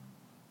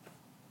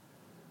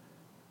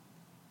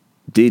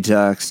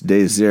detox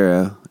day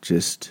 0.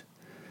 Just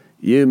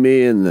you,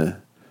 me, and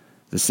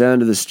the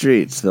sound of the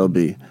streets. There'll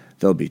be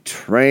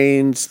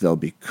trains. There'll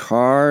be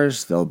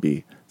cars. There'll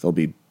be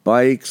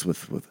bikes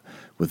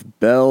with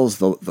bells.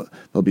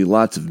 There'll be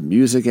lots of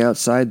music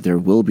outside. There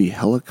will be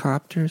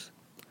helicopters,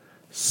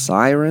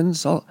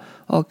 sirens, all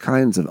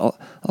kinds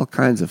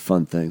of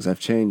fun things. I've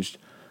changed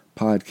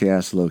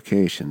podcast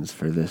locations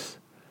for this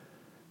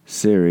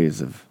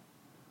series of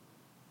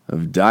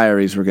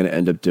diaries we're going to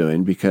end up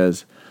doing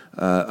because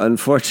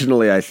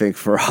unfortunately, I think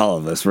for all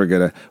of us, we're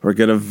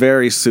gonna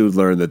very soon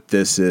learn that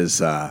this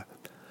is.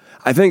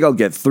 I think I'll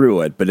get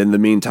through it, but in the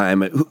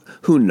meantime,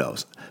 who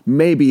knows?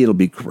 Maybe it'll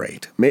be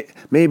great.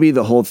 Maybe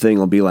the whole thing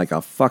will be like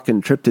a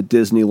fucking trip to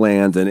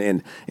Disneyland,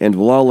 and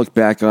we'll all look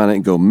back on it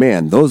and go,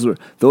 man, those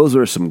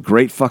were some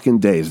great fucking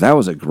days. That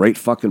was a great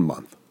fucking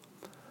month.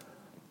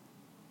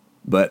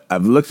 But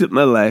I've looked at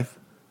my life,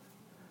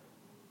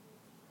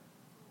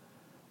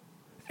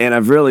 and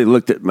I've really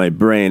looked at my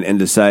brain and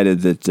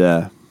decided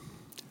that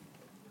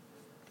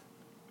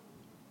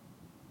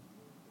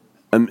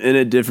I'm in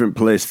a different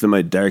place than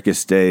my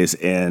darkest days,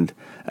 and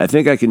I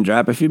think I can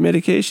drop a few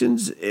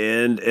medications,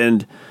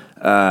 and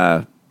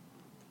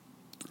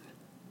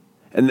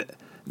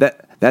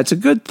that's a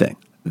good thing.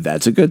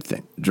 That's a good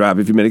thing. Drop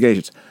a few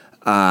medications.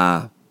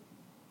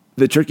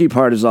 The tricky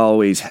part is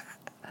always,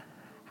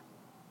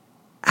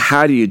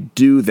 how do you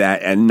do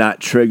that and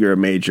not trigger a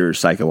major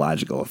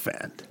psychological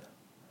event?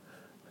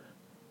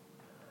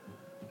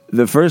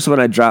 The first one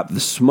I dropped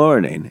this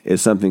morning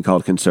is something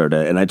called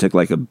Concerta, and I took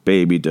like a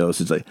baby dose.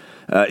 It's like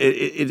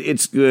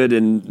it's good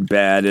and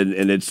bad,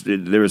 and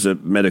there was a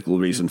medical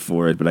reason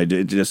for it, but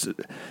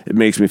it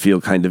makes me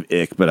feel kind of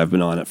ick. But I've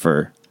been on it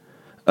for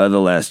the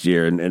last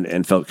year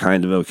and felt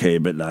kind of okay,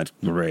 but not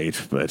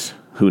great. But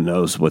who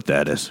knows what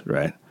that is,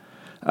 right?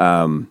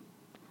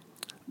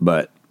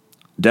 But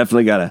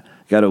definitely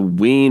gotta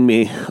wean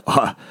me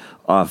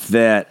off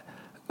that.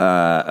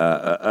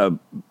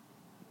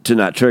 To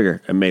not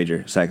trigger a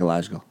major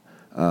psychological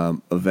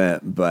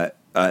event, but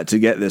to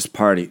get this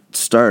party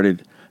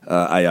started,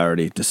 I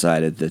already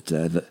decided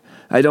that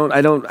I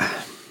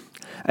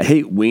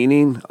hate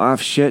weaning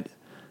off shit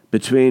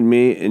between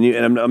me and you,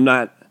 and I'm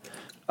not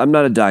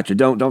a doctor.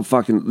 Don't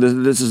fucking.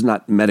 This is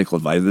not medical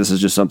advice. This is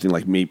just something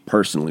like me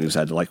personally who's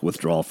had to like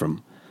withdraw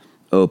from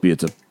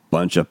opiates a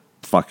bunch of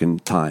fucking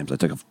times. I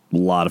took a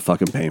lot of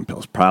fucking pain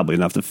pills, probably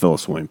enough to fill a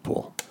swimming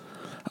pool.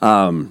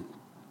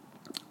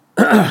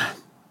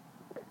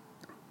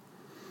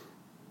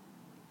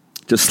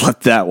 Just let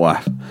that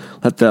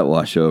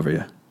wash over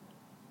you.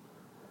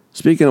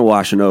 Speaking of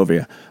washing over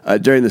you,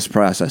 during this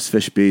process,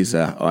 Fish B's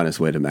on his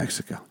way to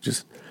Mexico.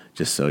 Just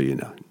so you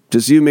know.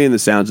 Just you, me, and the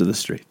sounds of the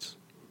streets.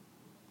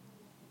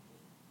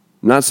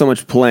 Not so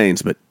much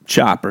planes, but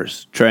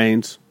choppers,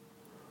 trains,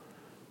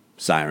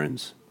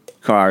 sirens,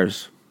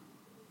 cars,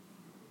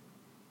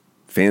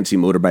 fancy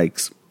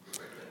motorbikes.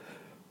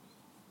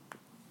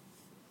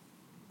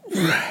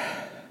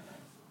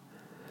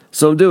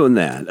 So I'm doing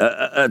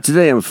that.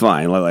 Today I'm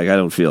fine. Like I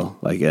don't feel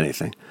like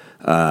anything.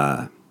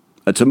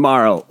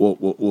 Tomorrow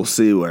we'll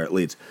see where it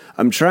leads.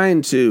 I'm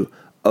trying to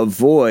I'm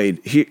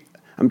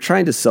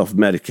trying to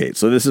self-medicate.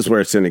 So this is where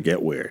it's going to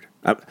get weird.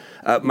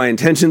 My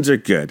intentions are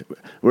good.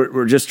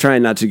 We're just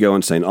trying not to go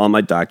insane. All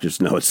my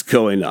doctors know what's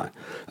going on.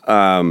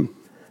 I'm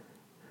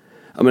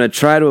going to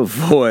try to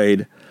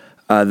avoid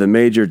the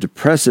major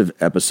depressive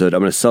episode.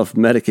 I'm going to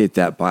self-medicate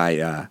that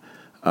by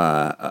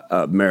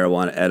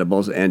marijuana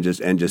edibles and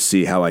just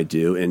see how I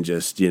do, and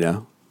just, you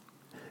know,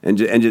 and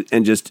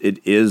just it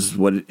is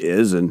what it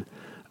is, and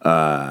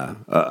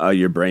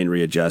your brain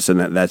readjusts, and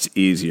that's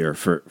easier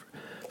for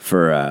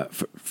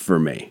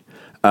me.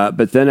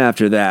 But then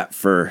after that,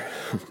 for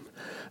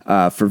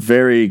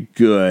very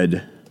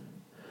good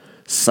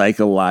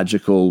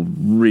psychological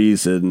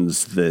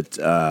reasons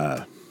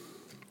that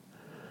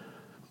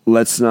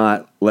let's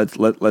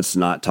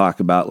not talk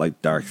about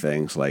like dark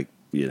things like,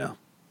 you know,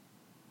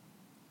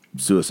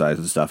 suicides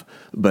and stuff,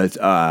 but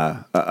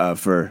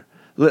for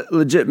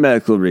legit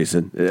medical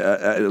reason,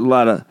 a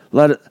lot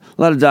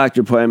of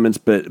doctor appointments,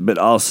 but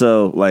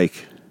also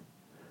like,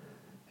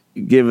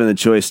 given the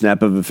choice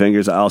snap of the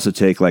fingers, I also need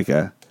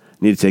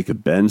to take a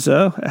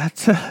benzo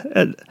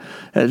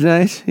at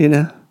night. You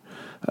know,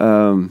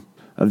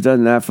 I've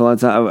done that for a long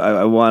time.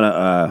 I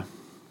want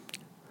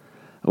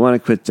to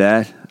quit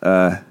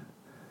that.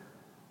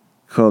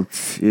 Called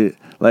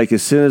like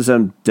as soon as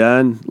I'm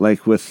done,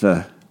 like with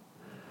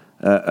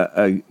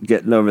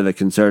getting over the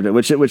concern,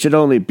 which should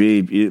only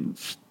be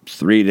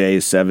 3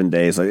 days, 7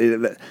 days.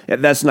 Like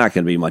that's not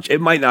going to be much. It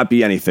might not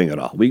be anything at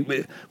all.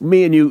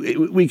 Me and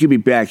you, we could be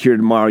back here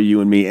tomorrow, you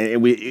and me,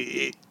 and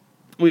we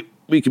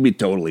could be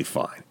totally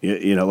fine.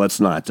 You know, let's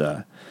not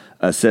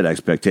set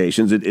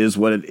expectations. It is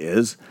what it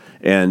is,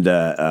 and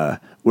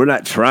we're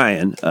not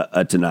trying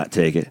to not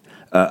take it.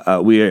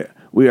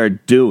 We are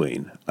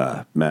doing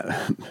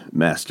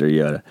Master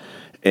Yoda.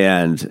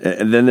 And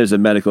then there's a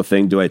medical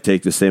thing. Do I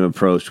take the same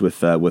approach with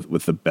the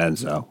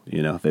benzo?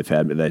 You know, they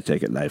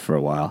take it at night for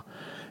a while,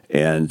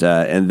 and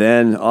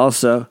then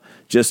also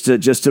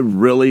just to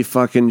really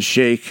fucking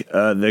shake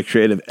the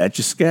creative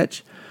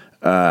Etch-a-Sketch.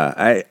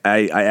 I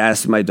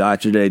asked my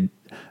doctor today,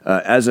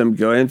 as I'm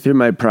going through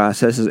my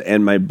processes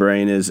and my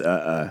brain is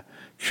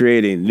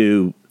creating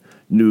new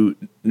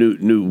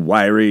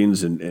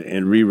wirings and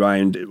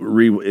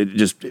it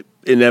just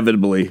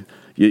inevitably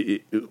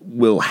it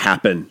will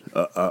happen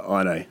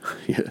on a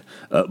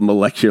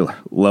molecular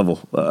level,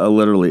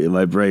 literally in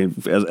my brain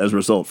as a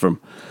result from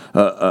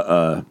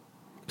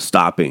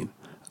stopping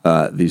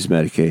these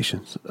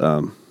medications.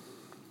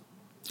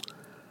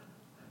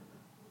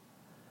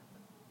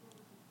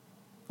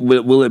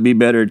 Will it be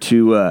better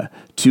to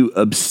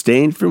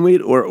abstain from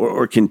weed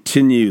or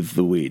continue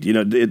the weed? You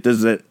know,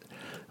 does it?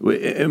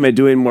 Am I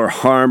doing more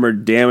harm or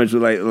damage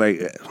with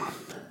like?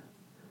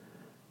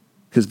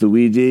 Because the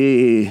weed,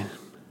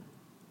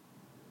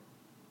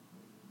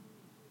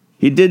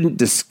 he didn't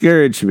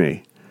discourage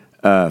me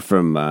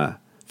from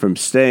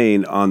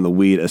staying on the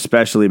weed,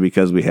 especially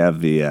because we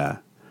have the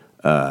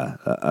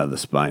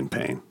spine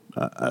pain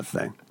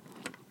thing.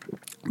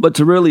 But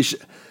to really,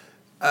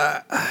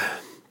 I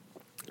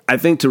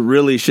think to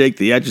really shake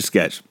the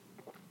Etch-a-Sketch,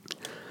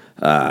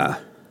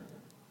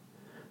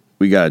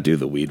 we got to do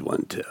the weed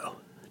one too,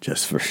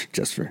 just for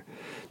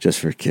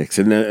kicks.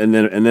 And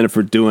then if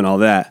we're doing all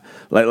that,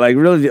 like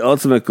really the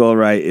ultimate goal,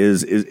 right,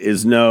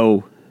 is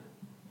no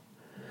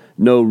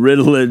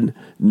Ritalin,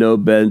 no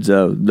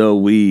benzo, no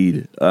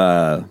weed,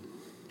 no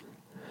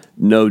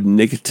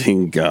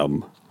nicotine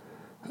gum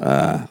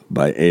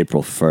by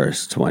April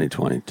 1st,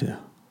 2022.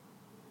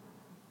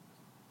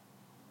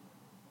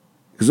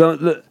 Because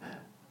the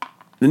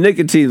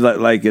nicotine's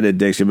like an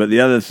addiction, but the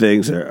other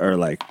things are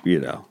like, you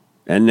know,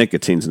 and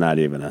nicotine's not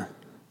even a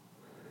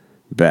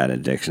bad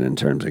addiction in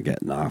terms of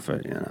getting off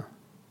it, you know.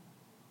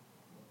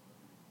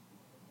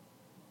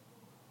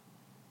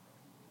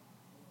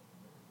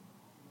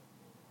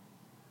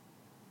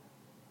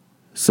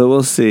 So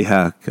we'll see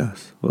how it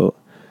goes. We'll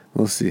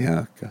see how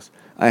it goes.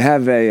 I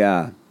have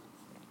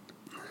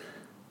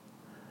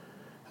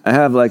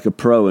like a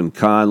pro and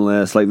con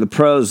list. Like the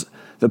pros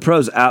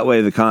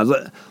outweigh the cons.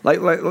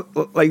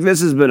 Like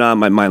this has been on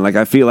my mind. Like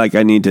I feel like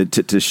I need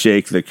to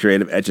shake the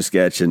creative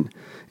Etch-a-Sketch and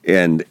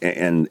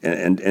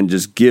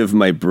just give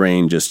my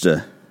brain just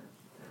 6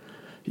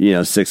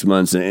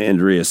 months and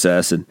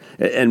reassess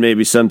and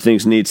maybe some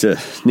things need to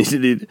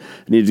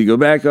go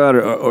back on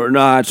or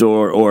not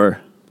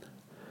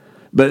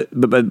but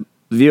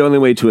the only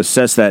way to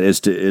assess that is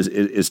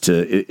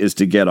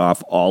to get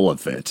off all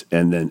of it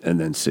and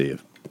then see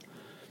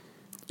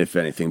if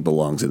anything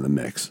belongs in the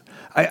mix.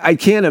 I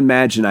can't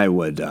imagine I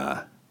would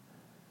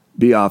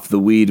be off the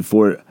weed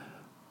for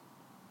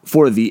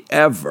the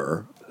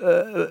ever,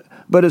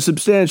 but a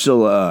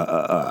substantial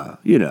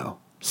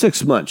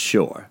 6 months,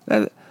 sure.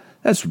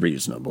 That's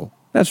reasonable.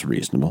 That's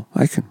reasonable.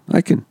 I can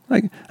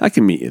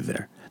meet you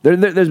there.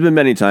 There's been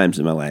many times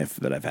in my life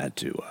that I've had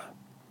to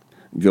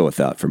go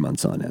without for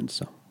months on end,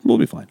 so we'll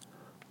be fine.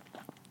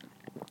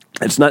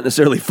 It's not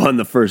necessarily fun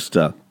the first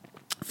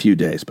few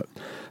days, but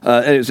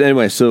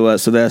anyway, so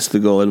that's the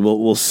goal, and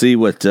we'll see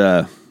what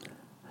the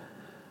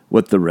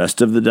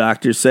rest of the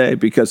doctors say,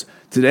 because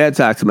today I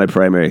talked to my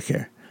primary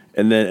care,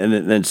 and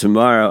then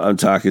tomorrow I'm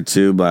talking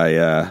to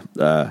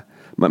my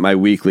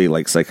weekly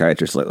like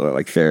psychiatrist,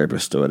 like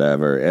therapist or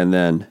whatever, and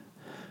then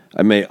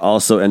I may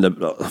also end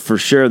up for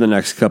sure the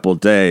next couple of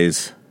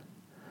days.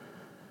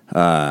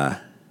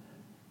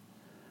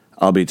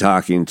 I'll be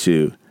talking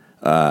to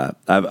I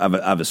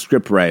have a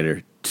script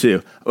writer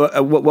too.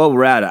 Well,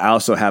 we're at it, I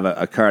also have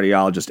a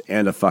cardiologist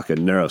and a fucking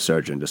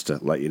neurosurgeon, just to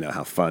let you know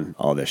how fun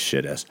all this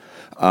shit is.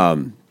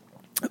 But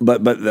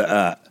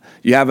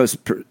you have a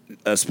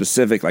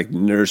specific like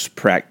nurse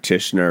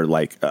practitioner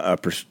like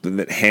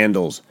that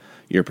handles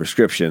your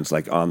prescriptions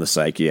like on the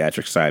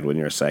psychiatric side when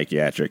you're a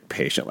psychiatric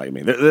patient like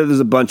me. There's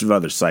a bunch of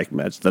other psych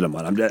meds that I'm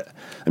on.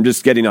 I'm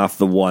just getting off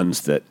the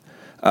ones that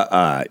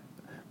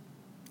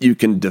you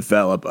can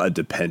develop a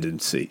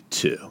dependency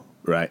to,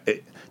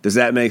 right? Does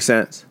that make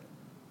sense?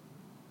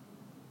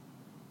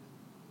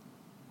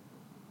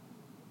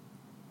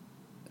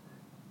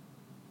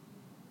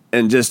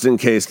 And just in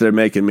case they're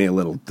making me a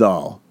little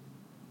dull,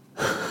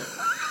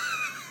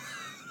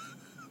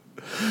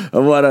 I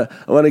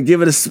wanna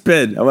give it a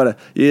spin. I wanna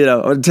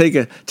take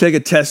a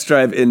test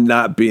drive in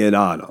not being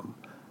on them.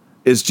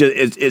 It's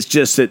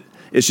just the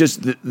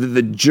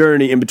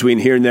journey in between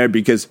here and there,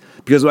 because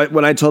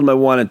when I told him I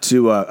wanted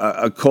to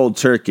a cold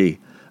turkey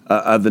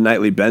of the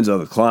nightly benzo,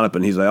 the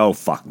Klonopin, he's like, oh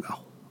fuck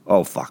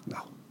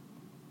no,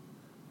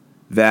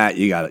 that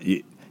you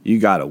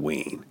gotta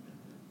wean.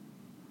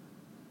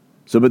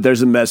 So, but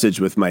there's a message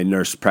with my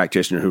nurse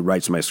practitioner who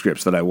writes my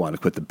scripts that I want to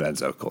quit the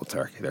benzo cold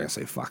turkey. They're gonna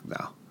say fuck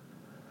no.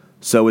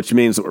 So, which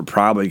means that we're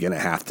probably gonna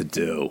have to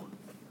do.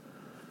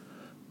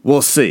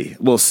 We'll see.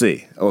 I'm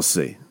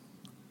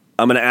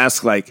gonna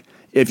ask, like,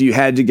 if you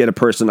had to get a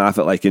person off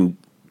it like in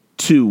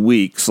 2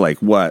 weeks, like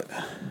what?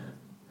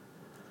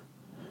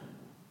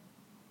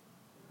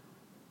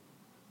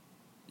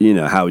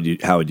 How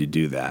would you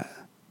do that?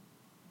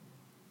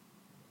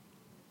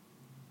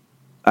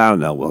 I don't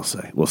know. We'll see.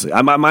 We'll see.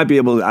 I might be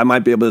able. I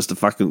might be able just to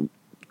fucking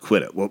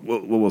quit it.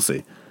 We'll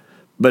see.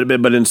 But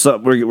in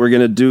some, we're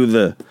gonna do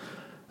the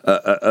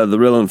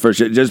Ritalin first,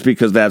 just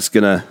because that's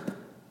gonna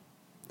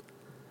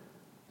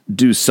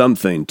do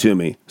something to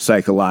me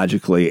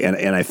psychologically,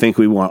 and I think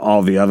we want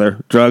all the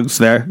other drugs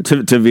there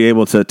to be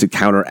able to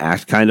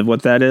counteract kind of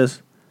what that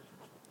is.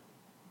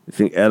 I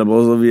think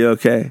edibles will be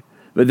okay,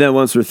 but then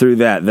once we're through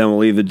that, then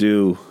we'll either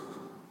do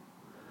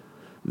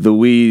the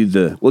weed,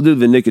 we'll do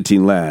the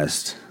nicotine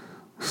last,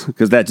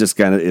 because that just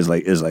kind of is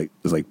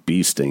like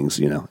bee stings,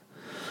 you know.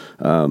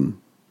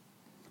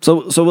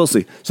 So we'll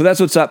see. So that's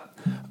what's up.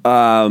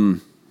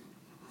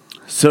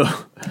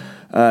 Today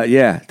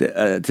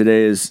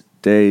is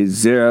day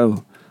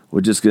 0.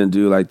 We're just gonna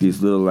do like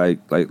these little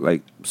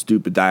like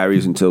stupid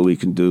diaries until we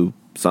can do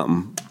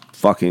something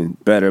fucking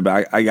better.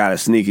 But I got a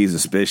sneaky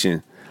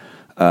suspicion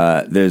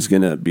there's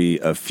gonna be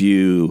a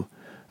few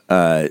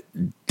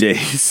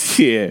days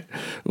here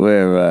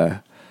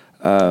where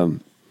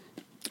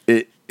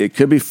it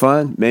could be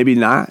fun, maybe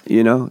not.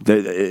 You know,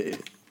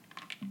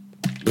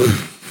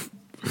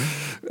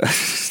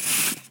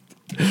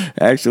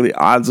 actually,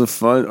 odds of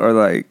fun are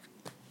like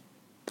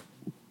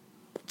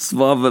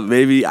small, but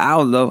maybe I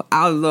don't know.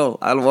 I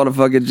don't want to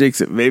fucking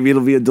jinx it. Maybe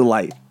it'll be a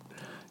delight.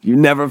 You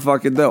never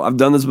fucking know. I've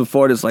done this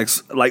before. It's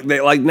like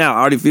now. I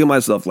already feel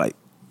myself like,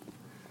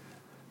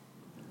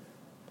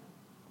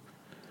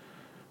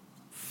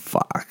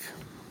 fuck.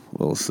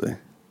 We'll see.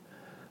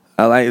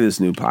 I like this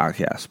new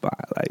podcast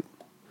spot. Like,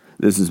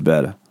 this is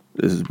better.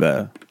 This is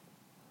better.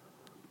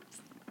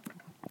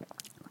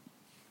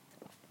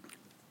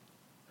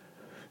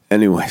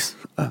 Anyways,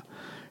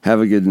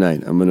 have a good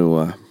night. I'm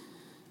gonna.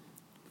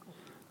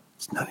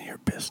 It's none of your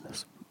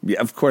business. Yeah,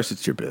 of course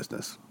it's your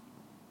business.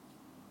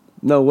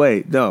 No,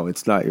 wait, no,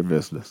 it's not your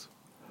business.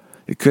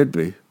 It could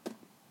be.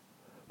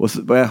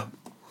 Well,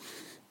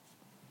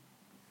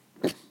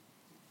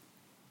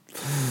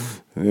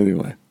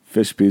 anyway,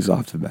 fish peas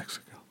off to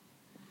Mexico.